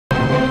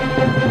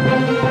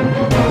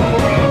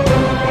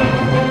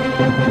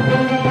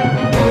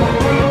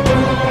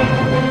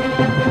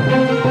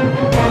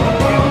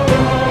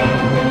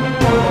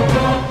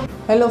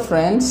Hello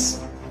friends,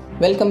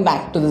 welcome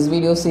back to this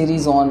video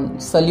series on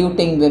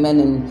saluting women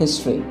in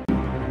history.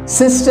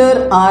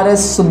 Sister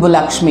R.S.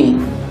 Subbulakshmi.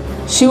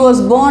 She was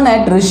born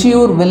at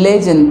Rishiyur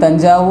village in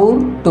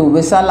Tanjavur to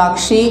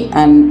Visalakshi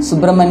and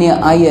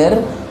Subramania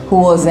Iyer, who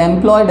was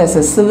employed as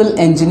a civil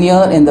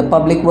engineer in the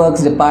Public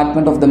Works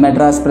Department of the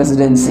Madras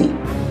Presidency.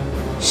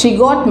 She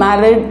got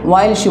married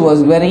while she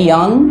was very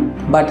young,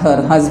 but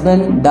her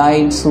husband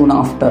died soon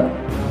after.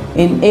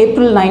 In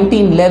April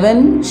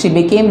 1911, she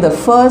became the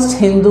first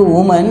Hindu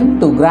woman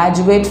to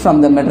graduate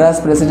from the Madras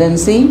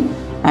Presidency,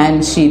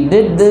 and she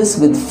did this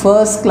with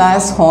first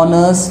class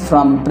honors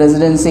from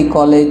Presidency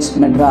College,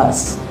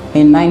 Madras.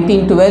 In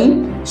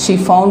 1912, she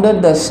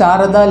founded the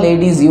Sharada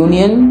Ladies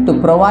Union to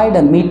provide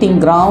a meeting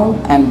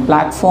ground and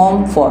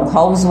platform for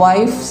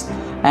housewives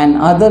and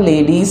other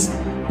ladies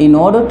in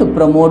order to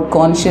promote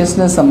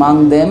consciousness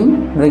among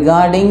them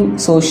regarding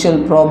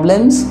social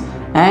problems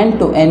and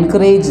to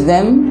encourage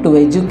them to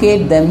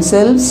educate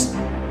themselves,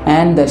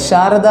 and the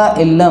Sharada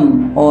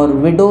Illam or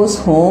Widows'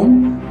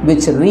 Home,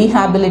 which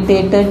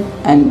rehabilitated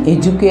and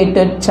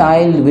educated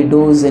child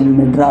widows in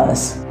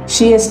Madras.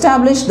 She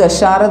established the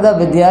Sharada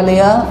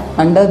Vidyalaya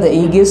under the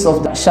aegis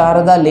of the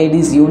Sharada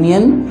Ladies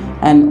Union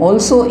and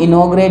also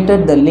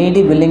inaugurated the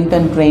Lady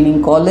Willington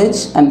Training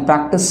College and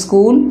Practice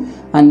School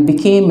and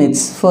became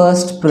its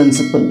first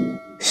principal.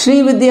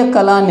 Sri Vidya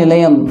Kala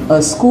Nilayam, a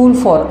school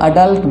for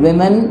adult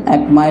women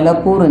at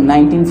Mylapore in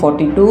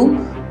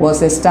 1942,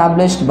 was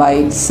established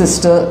by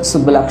Sister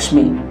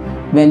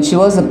Subbulakshmi. When she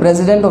was the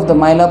president of the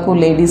Mylapore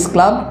Ladies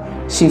Club,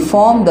 she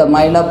formed the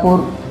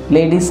Mylapore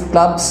Ladies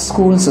Club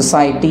School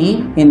Society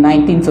in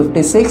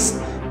 1956,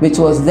 which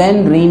was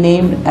then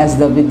renamed as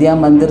the Vidya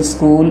Mandir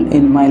School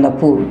in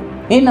Mylapore.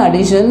 In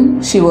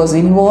addition, she was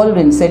involved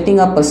in setting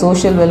up a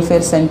social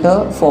welfare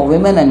center for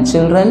women and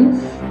children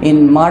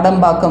in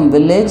Madambakam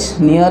village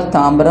near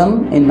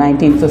Tambaram in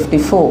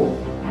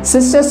 1954.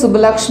 Sister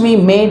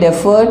Subbalakshmi made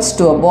efforts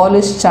to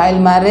abolish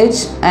child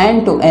marriage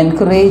and to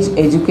encourage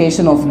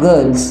education of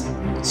girls.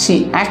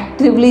 She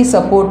actively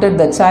supported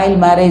the Child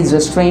Marriage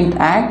Restraint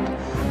Act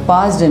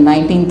passed in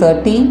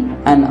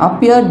 1930 and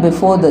appeared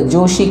before the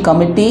Joshi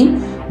Committee,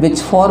 which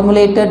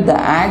formulated the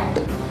act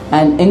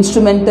and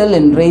instrumental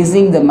in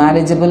raising the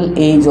marriageable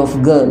age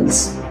of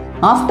girls.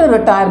 After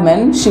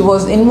retirement, she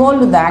was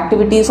involved in the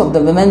activities of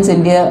the Women's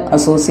India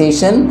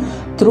Association,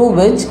 through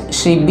which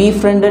she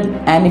befriended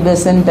Annie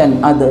Besant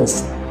and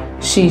others.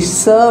 She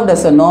served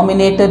as a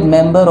nominated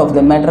member of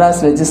the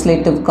Madras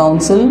Legislative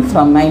Council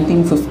from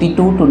 1952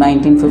 to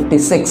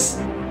 1956.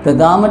 The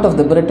government of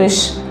the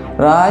British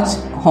Raj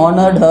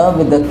honored her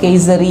with the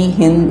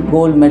Kaiser-i-Hind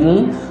Gold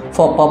Medal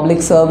for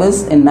public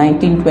service in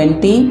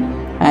 1920.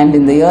 And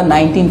in the year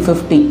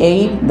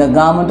 1958, the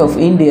Government of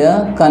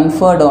India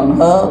conferred on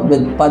her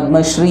with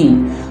Padma Shri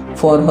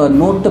for her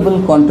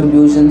notable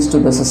contributions to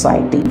the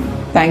society.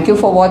 Thank you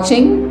for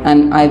watching,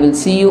 and I will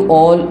see you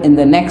all in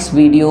the next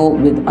video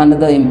with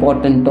another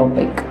important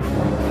topic.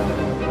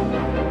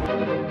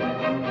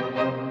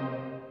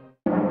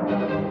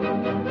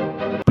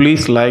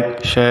 Please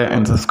like, share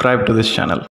and subscribe to this channel.